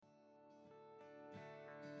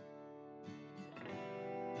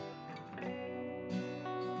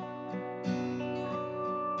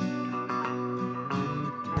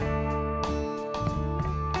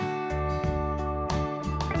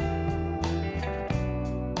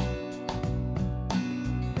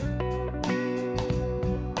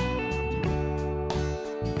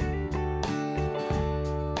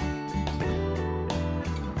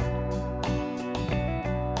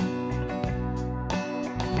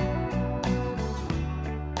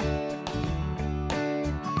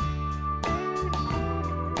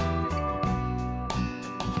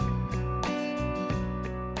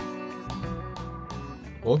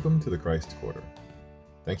Welcome to the Christ Quarter.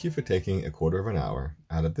 Thank you for taking a quarter of an hour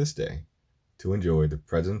out of this day to enjoy the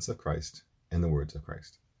presence of Christ and the words of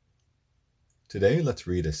Christ. Today, let's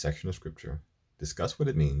read a section of Scripture, discuss what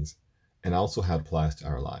it means, and also how it applies to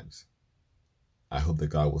our lives. I hope that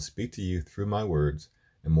God will speak to you through my words,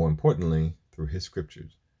 and more importantly, through His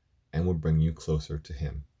Scriptures, and will bring you closer to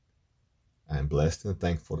Him. I am blessed and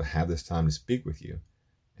thankful to have this time to speak with you,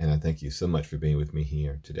 and I thank you so much for being with me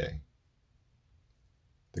here today.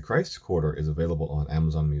 The Christ Quarter is available on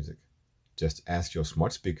Amazon Music. Just ask your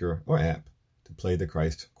smart speaker or app to play the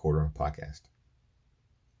Christ Quarter podcast.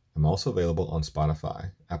 I'm also available on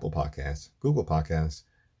Spotify, Apple Podcasts, Google Podcasts,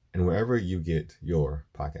 and wherever you get your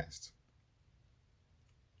podcasts.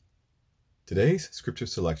 Today's scripture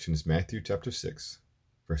selection is Matthew chapter 6,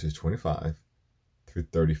 verses 25 through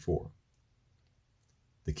 34.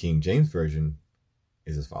 The King James Version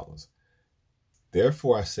is as follows.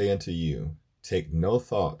 Therefore I say unto you, take no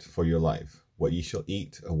thought for your life, what ye shall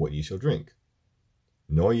eat or what ye shall drink,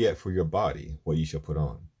 nor yet for your body, what ye shall put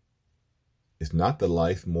on. Is not the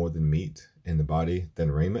life more than meat, and the body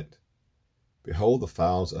than raiment? Behold the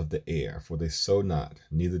fowls of the air, for they sow not,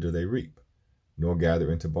 neither do they reap, nor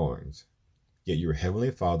gather into barns, yet your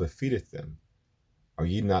heavenly Father feedeth them. Are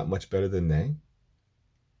ye not much better than they?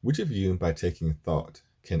 Which of you, by taking thought,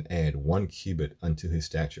 can add 1 cubit unto his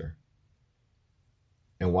stature?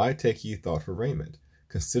 And why take ye thought for raiment?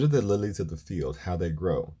 Consider the lilies of the field, how they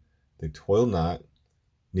grow. They toil not,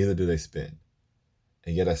 neither do they spin.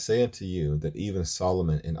 And yet I say unto you, that even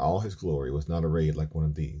Solomon in all his glory was not arrayed like one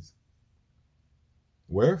of these.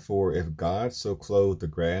 Wherefore, if God so clothe the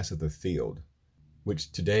grass of the field,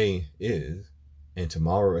 which today is, and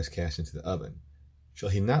tomorrow is cast into the oven, shall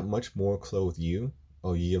he not much more clothe you,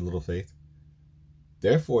 O ye of little faith?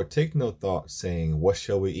 Therefore take no thought, saying, what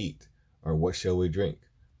shall we eat, or what shall we drink,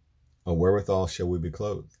 or wherewithal shall we be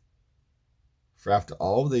clothed? For after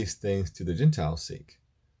all these things do the Gentiles seek,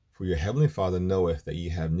 for your heavenly Father knoweth that ye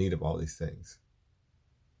have need of all these things.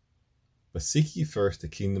 But seek ye first the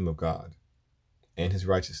kingdom of God, and his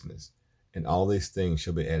righteousness, and all these things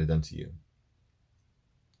shall be added unto you.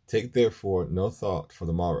 Take therefore no thought for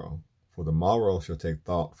the morrow shall take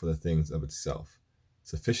thought for the things of itself.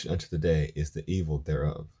 Sufficient unto the day is the evil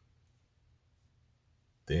thereof.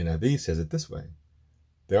 The NIV says it this way.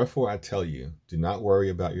 Therefore I tell you, do not worry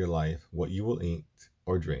about your life, what you will eat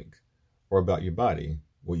or drink, or about your body,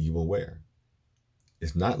 what you will wear.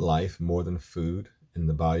 Is not life more than food, and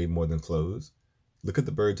the body more than clothes? Look at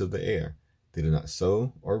the birds of the air. They do not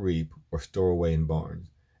sow or reap or store away in barns,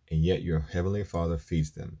 and yet your heavenly Father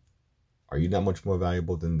feeds them. Are you not much more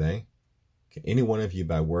valuable than they? Can any one of you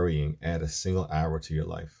by worrying add a single hour to your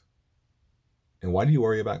life? And why do you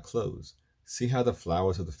worry about clothes? See how the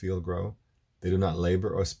flowers of the field grow? They do not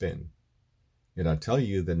labor or spin. Yet I tell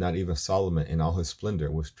you that not even Solomon in all his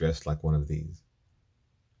splendor was dressed like one of these.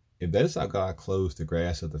 If that is how God clothes the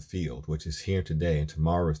grass of the field, which is here today and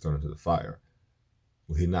tomorrow is thrown into the fire,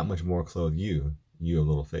 will he not much more clothe you, you of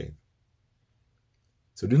little faith?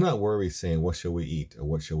 So do not worry, saying, what shall we eat, or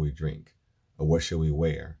what shall we drink, or what shall we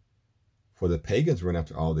wear? For the pagans run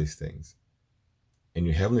after all these things, and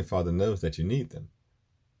your heavenly Father knows that you need them.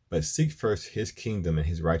 But seek first his kingdom and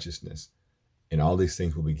his righteousness, and all these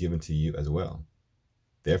things will be given to you as well.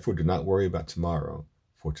 Therefore do not worry about tomorrow,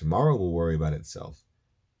 for tomorrow will worry about itself.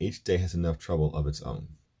 Each day has enough trouble of its own.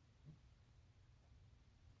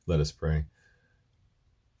 Let us pray.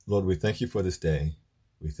 Lord, we thank you for this day.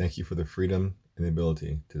 We thank you for the freedom and the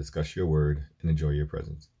ability to discuss your word and enjoy your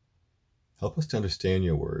presence. Help us to understand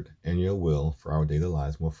your word and your will for our daily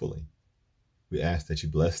lives more fully. We ask that you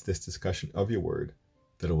bless this discussion of your word,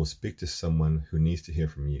 that it will speak to someone who needs to hear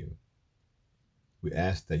from you. We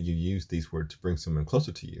ask that you use these words to bring someone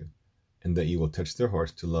closer to you, and that you will touch their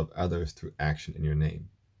hearts to love others through action in your name.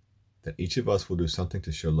 That each of us will do something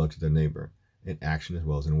to show love to their neighbor, in action as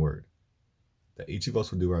well as in word. That each of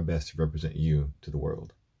us will do our best to represent you to the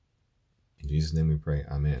world. In Jesus' name we pray,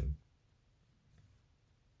 amen.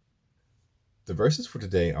 The verses for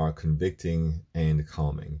today are convicting and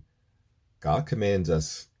calming. God commands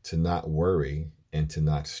us to not worry and to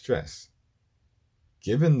not stress.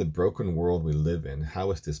 Given the broken world we live in, how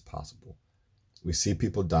is this possible? We see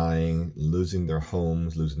people dying, losing their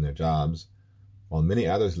homes, losing their jobs, while many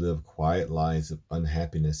others live quiet lives of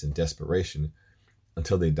unhappiness and desperation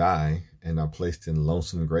until they die and are placed in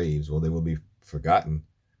lonesome graves where they will be forgotten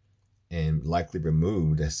and likely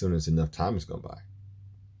removed as soon as enough time has gone by.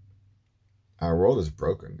 Our world is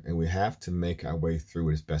broken, and we have to make our way through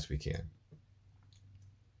it as best we can.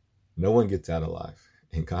 No one gets out alive,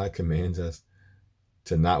 and God commands us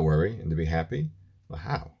to not worry and to be happy. Well,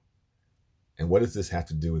 how? And what does this have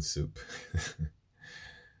to do with soup?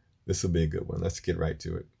 This will be a good one. Let's get right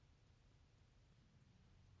to it.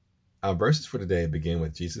 Our verses for today begin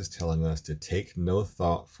with Jesus telling us to take no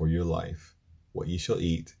thought for your life, what ye shall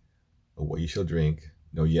eat, or what ye shall drink,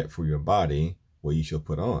 nor yet for your body, what ye shall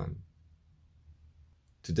put on.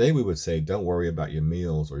 Today we would say, don't worry about your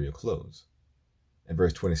meals or your clothes. In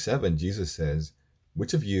verse 27, Jesus says,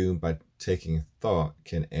 which of you, by taking thought,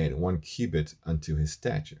 can add 1 cubit unto his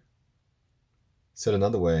stature? Said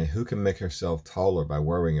another way, who can make herself taller by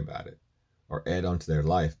worrying about it, or add on to their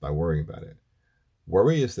life by worrying about it?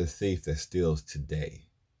 Worry is the thief that steals today.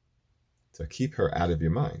 So keep her out of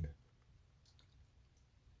your mind.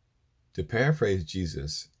 To paraphrase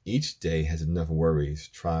Jesus, each day has enough worries,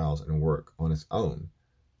 trials, and work on its own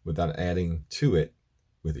without adding to it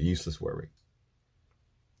with useless worry.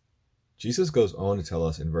 Jesus goes on to tell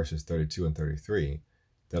us in verses 32 and 33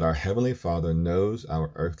 that our Heavenly Father knows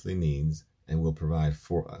our earthly needs and will provide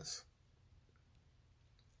for us.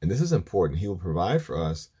 And this is important. He will provide for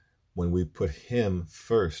us when we put Him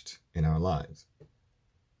first in our lives.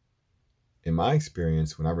 In my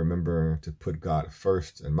experience, when I remember to put God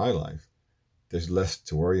first in my life, there's less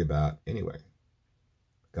to worry about anyway.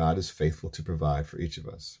 God is faithful to provide for each of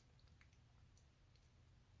us.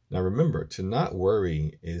 Now remember, to not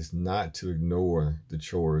worry is not to ignore the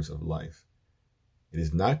chores of life. It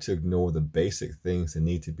is not to ignore the basic things that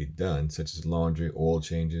need to be done, such as laundry, oil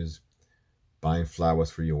changes, buying flowers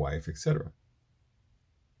for your wife, etc.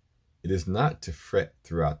 It is not to fret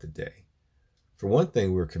throughout the day. For one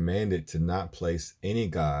thing, we're commanded to not place any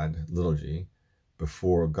God, little g,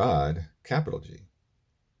 before God, capital G.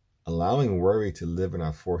 Allowing worry to live in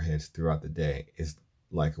our foreheads throughout the day is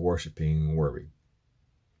like worshiping worry.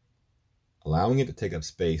 Allowing it to take up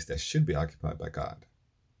space that should be occupied by God.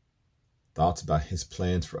 Thoughts about His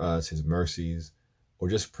plans for us, His mercies, or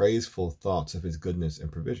just praiseful thoughts of His goodness and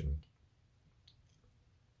provision.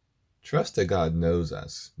 Trust that God knows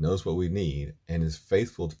us, knows what we need, and is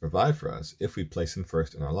faithful to provide for us if we place Him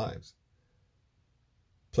first in our lives.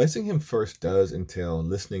 Placing Him first does entail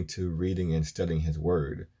listening to, reading, and studying His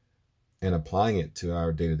Word, and applying it to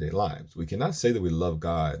our day-to-day lives. We cannot say that we love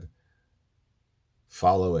God,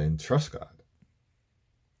 follow and trust God,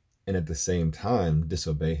 and at the same time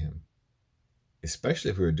disobey Him, especially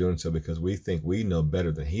if we are doing so because we think we know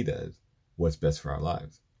better than He does what's best for our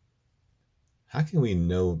lives. How can we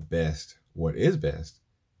know best what is best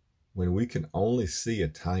when we can only see a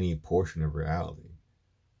tiny portion of reality?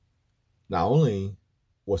 Not only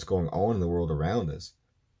what's going on in the world around us,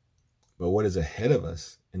 but what is ahead of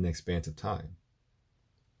us in the expanse of time.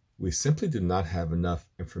 We simply do not have enough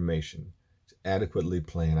information to adequately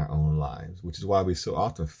plan our own lives, which is why we so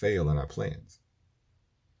often fail in our plans.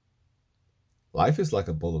 Life is like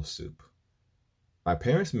a bowl of soup. My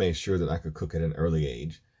parents made sure that I could cook at an early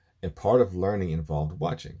age, and part of learning involved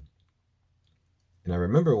watching. And I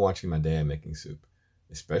remember watching my dad making soup,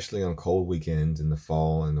 especially on cold weekends in the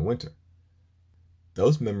fall and the winter.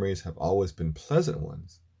 Those memories have always been pleasant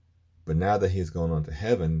ones, but now that he has gone on to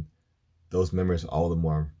heaven, those memories are all the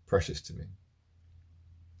more precious to me.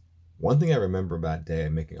 One thing I remember about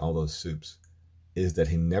Dad making all those soups is that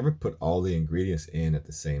he never put all the ingredients in at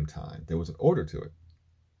the same time. There was an order to it.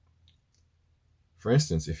 For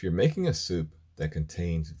instance, if you're making a soup that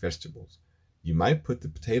contains vegetables, you might put the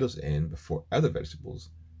potatoes in before other vegetables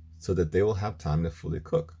so that they will have time to fully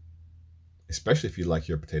cook, especially if you like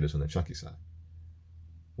your potatoes on the chunky side.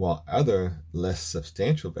 While other, less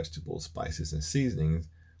substantial vegetables, spices, and seasonings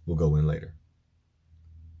will go in later.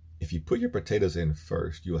 If you put your potatoes in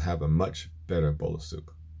first, you will have a much better bowl of soup.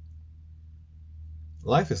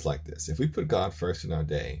 Life is like this. If we put God first in our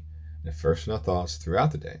day and first in our thoughts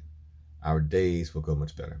throughout the day, our days will go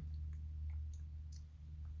much better.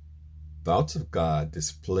 Thoughts of God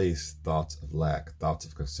displace thoughts of lack, thoughts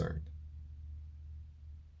of concern.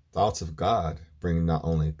 Thoughts of God bring not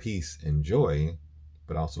only peace and joy,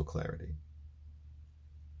 but also clarity.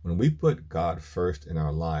 When we put God first in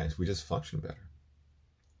our lives, we just function better.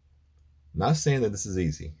 Not saying that this is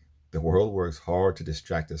easy. The world works hard to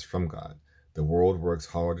distract us from God. The world works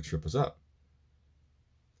hard to trip us up.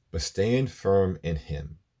 But stand firm in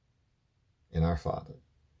Him, in our Father,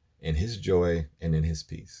 in His joy and in His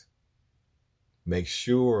peace. Make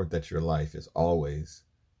sure that your life is always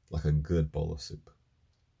like a good bowl of soup.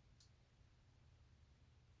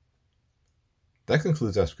 That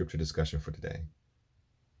concludes our scripture discussion for today.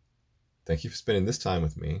 Thank you for spending this time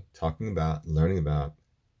with me, talking about, learning about,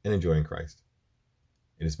 and enjoying Christ.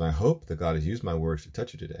 It is my hope that God has used my words to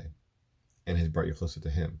touch you today and has brought you closer to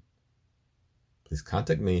Him. Please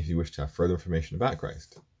contact me if you wish to have further information about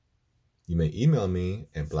Christ. You may email me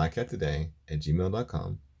at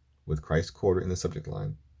blackhattoday@gmail.com with Christ Quarter in the subject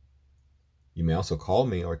line. You may also call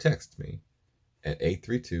me or text me at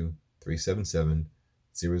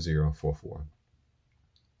 832-377-0044.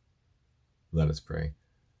 Let us pray.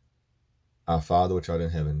 Our Father which art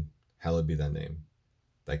in heaven, hallowed be thy name.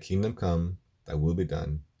 Thy kingdom come, thy will be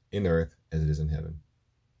done, in earth as it is in heaven.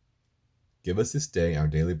 Give us this day our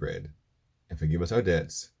daily bread, and forgive us our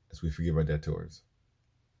debts as we forgive our debtors.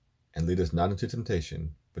 And lead us not into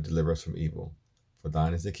temptation, but deliver us from evil. For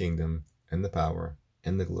thine is the kingdom, and the power,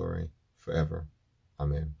 and the glory, forever.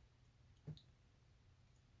 Amen.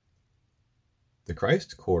 The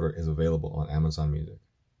Christ Quarter is available on Amazon Music.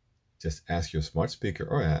 Just ask your smart speaker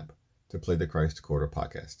or app to play the Christ Quarter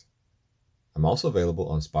podcast. I'm also available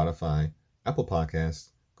on Spotify, Apple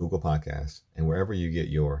Podcasts, Google Podcasts, and wherever you get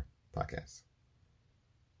your podcasts.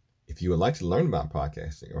 If you would like to learn about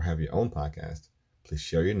podcasting or have your own podcast, please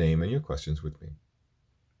share your name and your questions with me.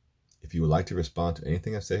 If you would like to respond to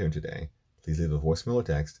anything I've said here today, please leave a voicemail or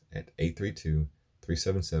text at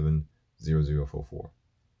 832-377-0044.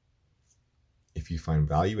 If you find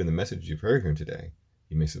value in the message you've heard here today,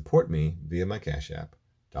 you may support me via my Cash App,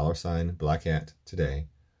 $Black Hat Today,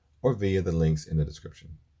 or via the links in the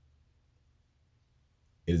description.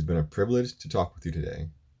 It has been a privilege to talk with you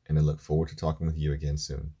today, and I look forward to talking with you again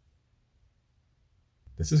soon.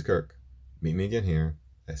 This is Kirk. Meet me again here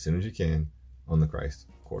as soon as you can on the Christ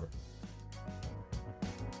Quarter.